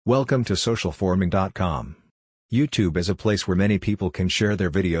Welcome to socialforming.com. YouTube is a place where many people can share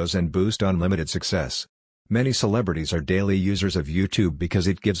their videos and boost unlimited success. Many celebrities are daily users of YouTube because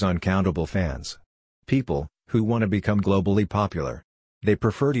it gives uncountable fans. People who want to become globally popular. They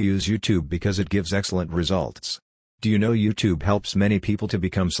prefer to use YouTube because it gives excellent results. Do you know YouTube helps many people to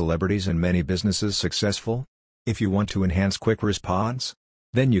become celebrities and many businesses successful? If you want to enhance quick response,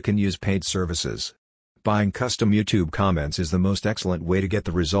 then you can use paid services. Buying custom YouTube comments is the most excellent way to get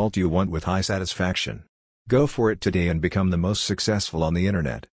the result you want with high satisfaction. Go for it today and become the most successful on the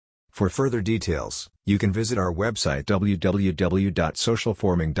internet. For further details, you can visit our website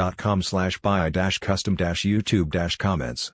www.socialforming.com/buy-custom-YouTube-comments.